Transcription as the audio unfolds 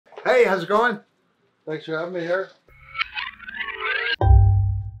Hey, how's it going? Thanks for having me here.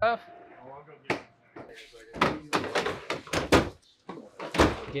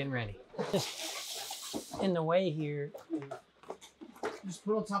 Getting ready. In the way here. Just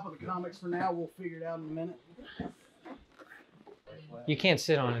put on top of the comics for now. We'll figure it out in a minute. You can't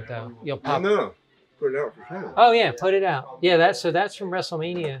sit on it though. You'll pop. No. Put it out for sale. Oh yeah, put it out. Yeah, that's from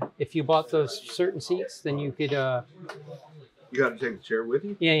WrestleMania. If you bought those certain seats, then you could. You got to take the chair with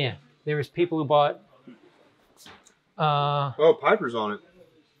you? Yeah. There was people who bought. Oh, Piper's on it.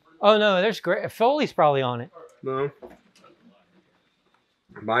 Oh no, there's great. Foley's probably on it. No.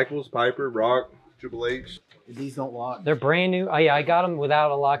 Michaels, Piper, Rock, Triple H. These don't lock. They're brand new. Oh yeah, I got them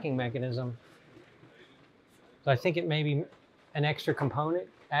without a locking mechanism. So I think it may be an extra component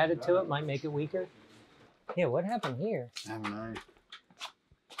added to it might make it weaker. Yeah, what happened here? I don't know.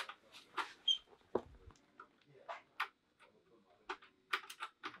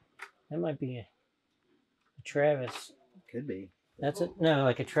 That might be a Travis. Could be. That's it. No,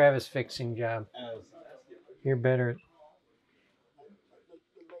 like a Travis fixing job. You're better.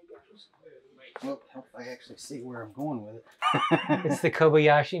 Well, help I actually see where I'm going with it. It's the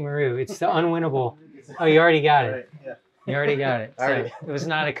Kobayashi Maru. It's the unwinnable. Oh, you already got it. Yeah. You already got it. So Alright. it was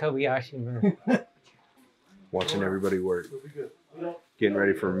not a Kobayashi Maru. Watching everybody work. Getting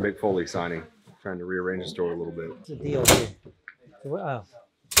ready for Mick Foley signing. Trying to rearrange the store a little bit. What's the deal here? Oh.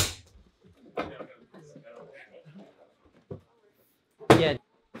 Yeah,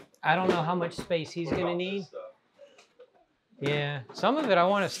 I don't know how much space he's going to need. Yeah, some of it I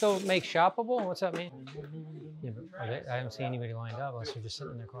want to still make shoppable. What's up, man? Yeah, but I haven't seen anybody lined up unless they're just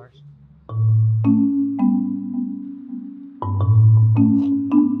sitting in their cars.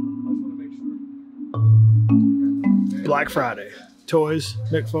 Black Friday. Toys,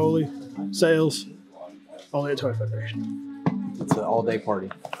 Mick Foley, sales, only at Toy Federation. It's an all-day party.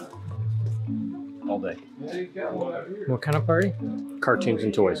 All day. What kind of party? Cartoons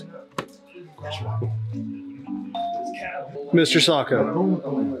and toys. Mr.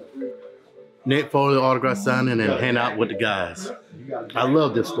 Sacco. Nick Foley autograph signing and hang out with the guys. I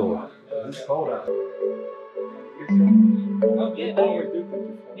love this store. Oh, yeah, no, you're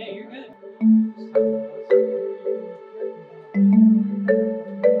good.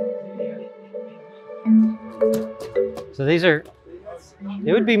 So these are,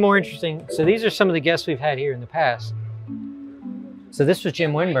 it would be more interesting. So these are some of the guests we've had here in the past. So this was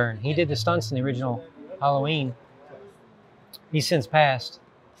Jim Winburn. He did the stunts in the original Halloween. He's since passed.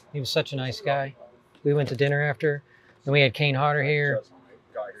 He was such a nice guy. We went to dinner after. Then we had Kane Hodder here.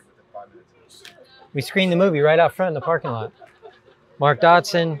 We screened the movie right out front in the parking lot. Mark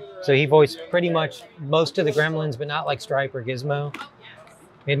Dodson, so he voiced pretty much most of the Gremlins, but not like Stripe or Gizmo.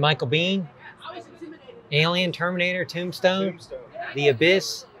 We had Michael Biehn, Alien, Terminator, Tombstone, The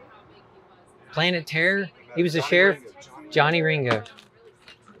Abyss, Planet Terror. He was the sheriff. Johnny Ringo,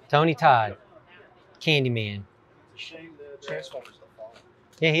 Tony Todd, Candyman.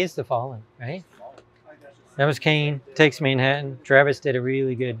 Yeah, he is the Fallen, right? That was Kane, Takes Manhattan. Travis did a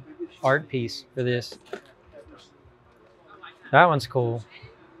really good art piece for this. That one's cool.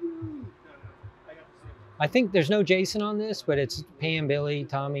 I think there's no Jason on this, but it's Pam, Billy,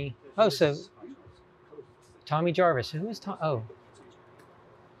 Tommy. Oh, so Tommy Jarvis. Who is Tom? Oh,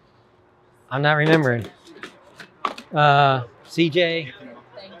 I'm not remembering. CJ.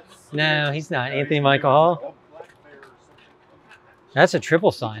 No, he's not. Anthony Michael Hall. That's a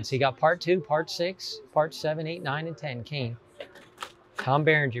triple sign. So you got part 2, part 6, part 7, 8, 9, and 10. Kane. Tom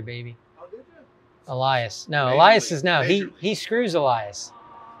Berenger, baby. Elias. No, Elias is no. He screws Elias.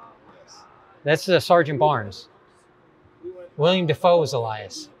 That's Sergeant Barnes. William Dafoe was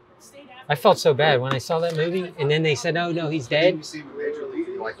Elias. I felt so bad when I saw that movie, and then they said, "Oh no, he's dead." You see Major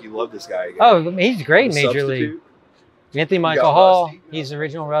League, like you love this guy again. Oh, he's great in Major League. Anthony Michael Hall. Rusty. He's the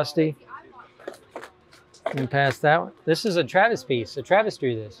original Rusty. And past that one. This is a Travis piece. So Travis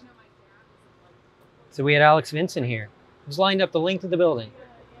drew this. So we had Alex Vincent here. He was lined up the length of the building.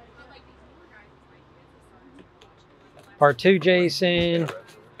 Part 2, Jason.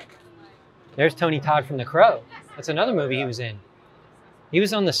 There's Tony Todd from The Crow. That's another movie he was in. He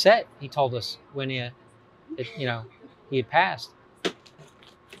was on the set, he told us, when he had passed.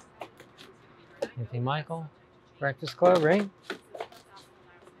 Anthony Michael, Breakfast Club, right?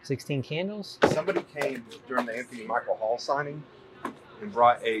 16 Candles. Somebody came during the Anthony Michael Hall signing and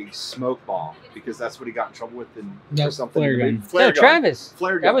brought a smoke bomb because that's what he got in trouble with or something. Flare gun. No, Travis.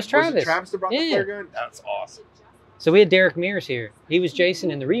 Flare gun. That was Travis. Was it Travis that brought the Yeah. flare gun? That's awesome. So we had Derek Mears here. He was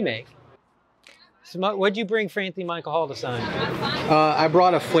Jason in the remake. So what'd you bring for Anthony Michael Hall to sign? I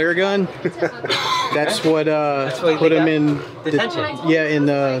brought a flare gun. That's what what put they him got? in Detention. in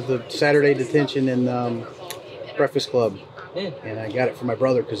the Saturday detention in Breakfast Club. Yeah. And I got it for my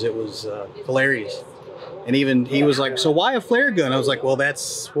brother because it was hilarious. And even he was like, "So why a flare gun?" I was like, "Well,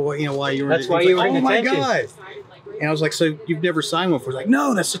 that's why you were." That's why he was you like, were in "Oh my detention." god!" And I was like, "So you've never signed one for?" He's like,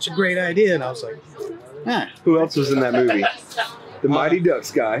 "No, that's such a great idea." And I was like, "Ah." Who else was in that movie? The Mighty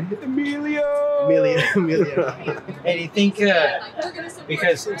Ducks guy. Emilio! Emilio. Hey, do you think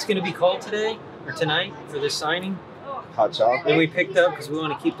because it's going to be cold today or tonight for this signing, Hot chocolate. that we picked up because we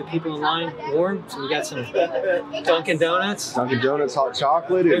want to keep the people in line warm, so we got some Dunkin' Donuts. Dunkin' Donuts hot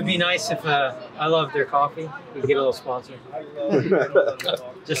chocolate. It would be nice if I love their coffee. We could get a little sponsor.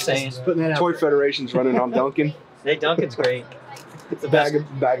 Just saying. Putting that out. Toy Federation's running on Dunkin'. Hey, Dunkin's great. It's the Bag best.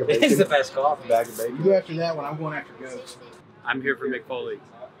 of bacon. It's the best coffee. Bag of bacon. You go after that one. I'm going after goats. I'm here for Mick Foley,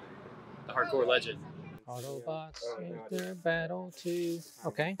 the hardcore legend. Autobots make their battle too.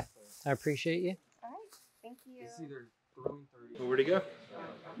 Okay, I appreciate you. All right, thank you. Where'd he go?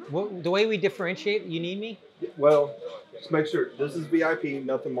 What, the way we differentiate, you need me? Well, just make sure this is VIP,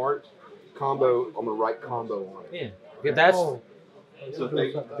 nothing marked. Combo, I'm gonna write combo on it. Yeah, because that's So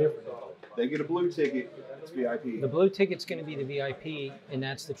if they get a blue ticket, it's VIP. the blue ticket's going to be the VIP, and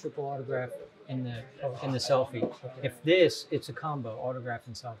that's the triple autograph in the selfie. If this, it's a combo autograph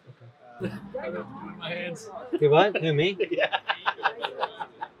and selfie. My hands. Okay, what? Who, me? Yeah.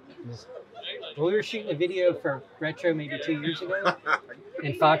 Well, we were shooting a video for Retro maybe 2 years ago,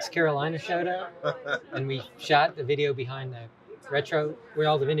 and Fox Carolina showed up, and we shot the video behind the Retro, where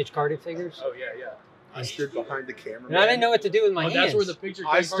all the vintage carded figures. Oh, yeah. I stood behind the cameraman. And I didn't know what to do with my hands. That's where the picture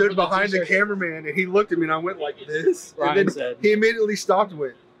came I from stood for the behind the t-shirt. cameraman and he looked at me and I went like this. Ryan and then said. he immediately stopped and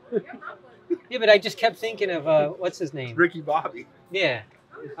went, Yeah, but I just kept thinking of, what's his name? Ricky Bobby. Yeah.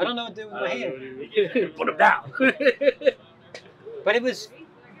 I don't know what to do with my hand. Put him down. But it was,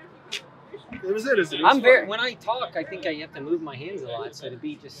 It was it. It was I'm very, funny. when I talk, I think I have to move my hands a lot, so to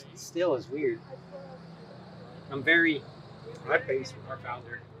be just still is weird. I'm very, I paced Our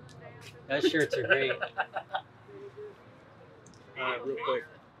founder. those shirts are great. Real quick,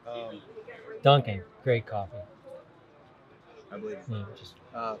 Dunkin', great coffee. I believe Yeah, just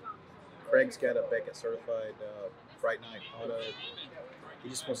Craig's got a Beckett certified Fright Night auto. He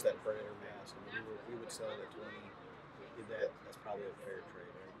just wants that Predator mask. I mean, we would sell it at 20. Did that? That's probably a fair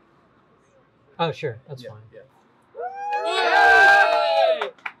trade, right? oh, sure, that's fine. Yeah.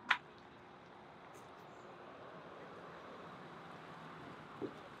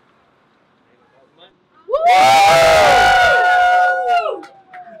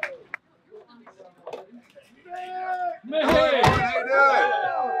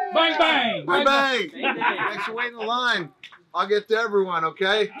 Bang, bang. Bang, bang. Thanks for waiting in line. I'll get to everyone,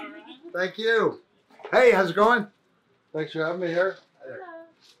 okay? Thank you. Hey, how's it going? Thanks for having me here.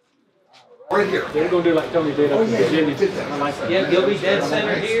 Right here. They're going to do like Tony did up in Virginia. I like that. Yeah, you'll be dead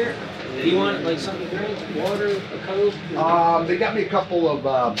center here. Do you want like something to drink, water, a Coke? They got me a couple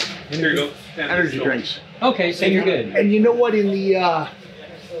of Here you go. energy drinks. Okay, so you're good. And you know what? In the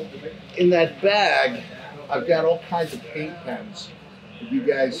in that bag, I've got all kinds of paint pens. If you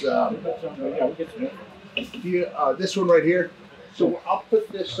guys, this one right here. So I'll put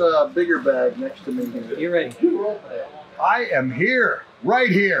this bigger bag next to me here. You're ready. I am here, right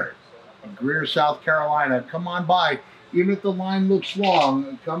here, in Greer, South Carolina. Come on by. Even if the line looks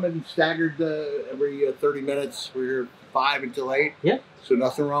long, come in staggered every 30 minutes. We're here 5 until 8. Yeah. So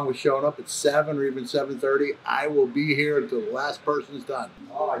nothing wrong with showing up at 7 or even 7:30. I will be here until the last person's done.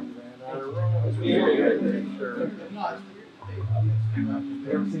 Oh, you ran out of room.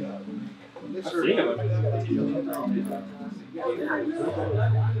 Sure.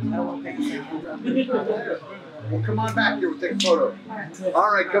 Well, come on back here. We'll take a photo.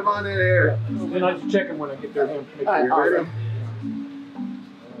 All right, come on in here. Then I just check them when I get there. All right, ready?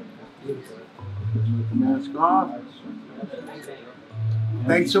 With the mask off.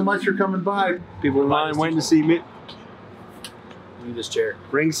 Thanks so much for coming by. People in line waiting to see me. Need this chair.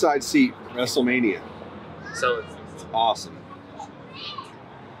 Ringside seat, WrestleMania. Sell it. It's awesome.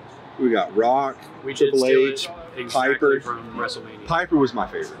 We got Rock, We did Triple steal H, it exactly Piper. from WrestleMania. Piper was my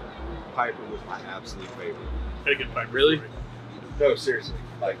favorite. Piper was my absolute favorite. Had a good Piper. Really? No, seriously.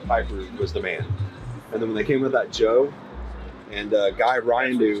 Like, Piper was the man. And then when they came with that Joe, and Guy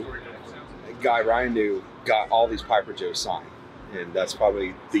Ryandu got all these Piper Joes signed. And that's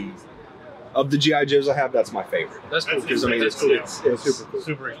probably of the G.I. Joes I have, that's my favorite. That's cool. Because, I mean, That's it's, cool. it's super cool.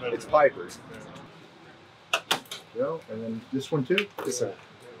 Super expensive. It's Piper. Go, and then this one too? Yes, sir.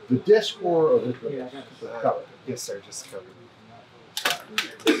 The disc or this one? Cover. Yes, sir. Just covered.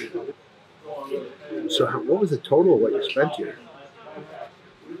 So what was the total of what you spent here?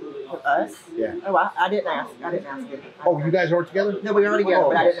 With us? Yeah. Oh, I didn't ask. I didn't ask him. Oh, you guys aren't together? No, we are together, Oh,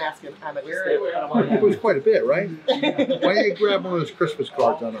 but I okay. didn't ask him how much he spent. It was quite a bit, right? Why don't you grab one of those Christmas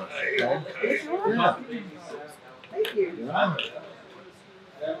cards on us, okay? Yeah. Thank you. Yeah.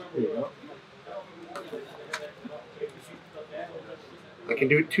 There you go. I can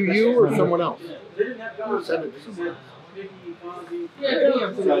do it to you or someone else. Or send it to someone else.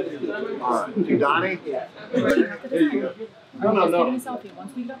 All right. To Donnie? No.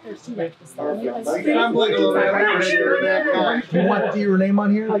 Once we get up there, it's too late. Do you want your name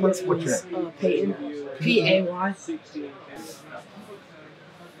on here? What's your name? Peyton. P-A-Y.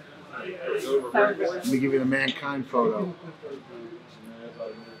 Let me give you the mankind photo.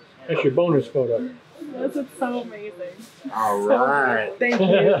 That's your bonus photo. This is so amazing. All right. Thank you.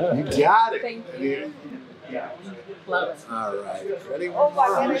 You got it. Thank you. Love it. All right. Ready? Oh my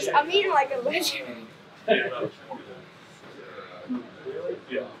goodness, I'm eating like a legend.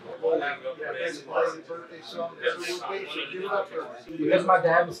 Because my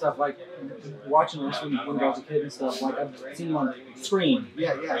dad and stuff, like watching this when I was a kid and stuff, like I've seen him on screen.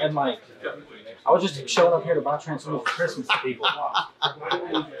 Yeah. And like, I was just showing up here to buy Transformers for Christmas to people.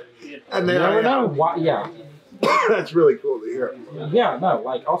 And You then never know. Why, yeah. That's really cool to hear. Yeah, no,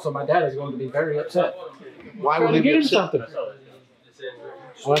 like also my dad is going to be very upset. Why would he get be him upset? something?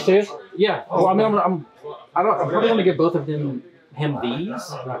 Oh, that's it? Yeah. Well, I mean, I'm probably going to give both of him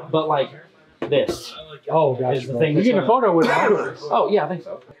these, but like this. Oh, gotcha. Is the thing. You're getting a photo with that. Oh yeah, I think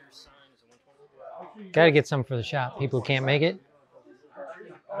so. Got to get some for the shop. People who can't make it.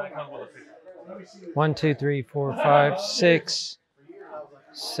 1, 2, 3, 4, 5, 6,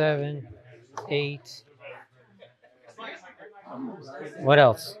 7, 8. What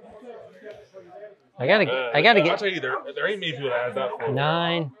else? I gotta I'll get tell you, there ain't many people that have that photo.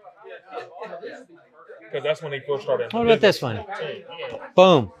 9. Because that's when he first started. What about this one?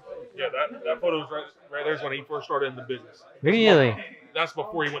 Boom. Yeah, that photo's right there's when he first started in the business. Really? That's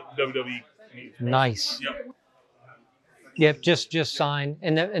before he went to WWE. Nice. Yep. Yep, just signed.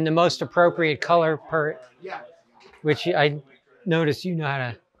 And the most appropriate color per, which I noticed you know how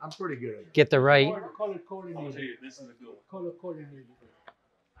to I'm pretty good at it. get the right. This is a good one.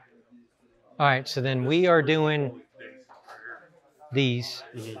 All right, so then we are doing these.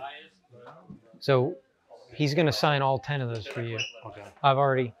 So he's going to sign all 10 of those for you. Okay. I've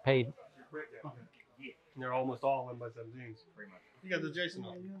already paid. They're almost all 1x17s. You got the Jason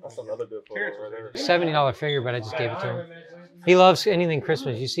on. That's another good photo right there. $70 figure, but I just gave it to him. He loves anything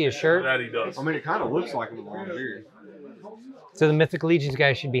Christmas. You see a shirt? That he does. I mean, it kind of looks like him with a long beard. So the Mythic Legions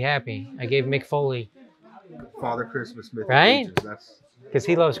guy should be happy. I gave Mick Foley. Father Christmas, Mythic Right? Legions. Because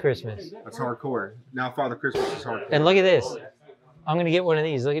he loves Christmas. That's hardcore. Now Father Christmas is hardcore. And look at this. I'm going to get one of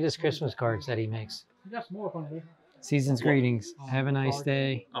these. Look at his Christmas cards that he makes. You got some more on there. Season's greetings. Have a nice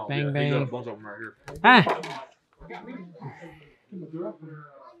day. Oh, Bang, yeah, he got a bang. bunch of them right here. Ah,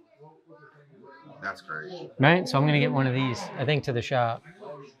 That's great. right? So I'm going to get one of these, I think, to the shop.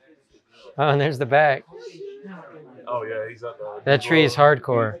 Oh, and there's the back. Oh yeah, he's up there. That tree is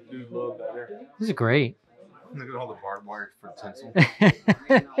hardcore. Dude love that there. This is great. Look at all the barbed wire for tinsel.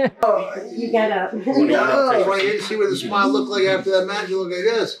 You got up. No, when you see what the smile looked like after that match, you look like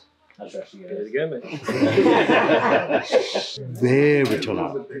this. Very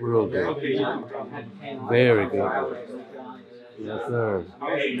turned real good. Very good. Yes, sir. I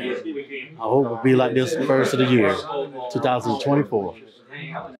hope it'll be like this first of the year, 2024.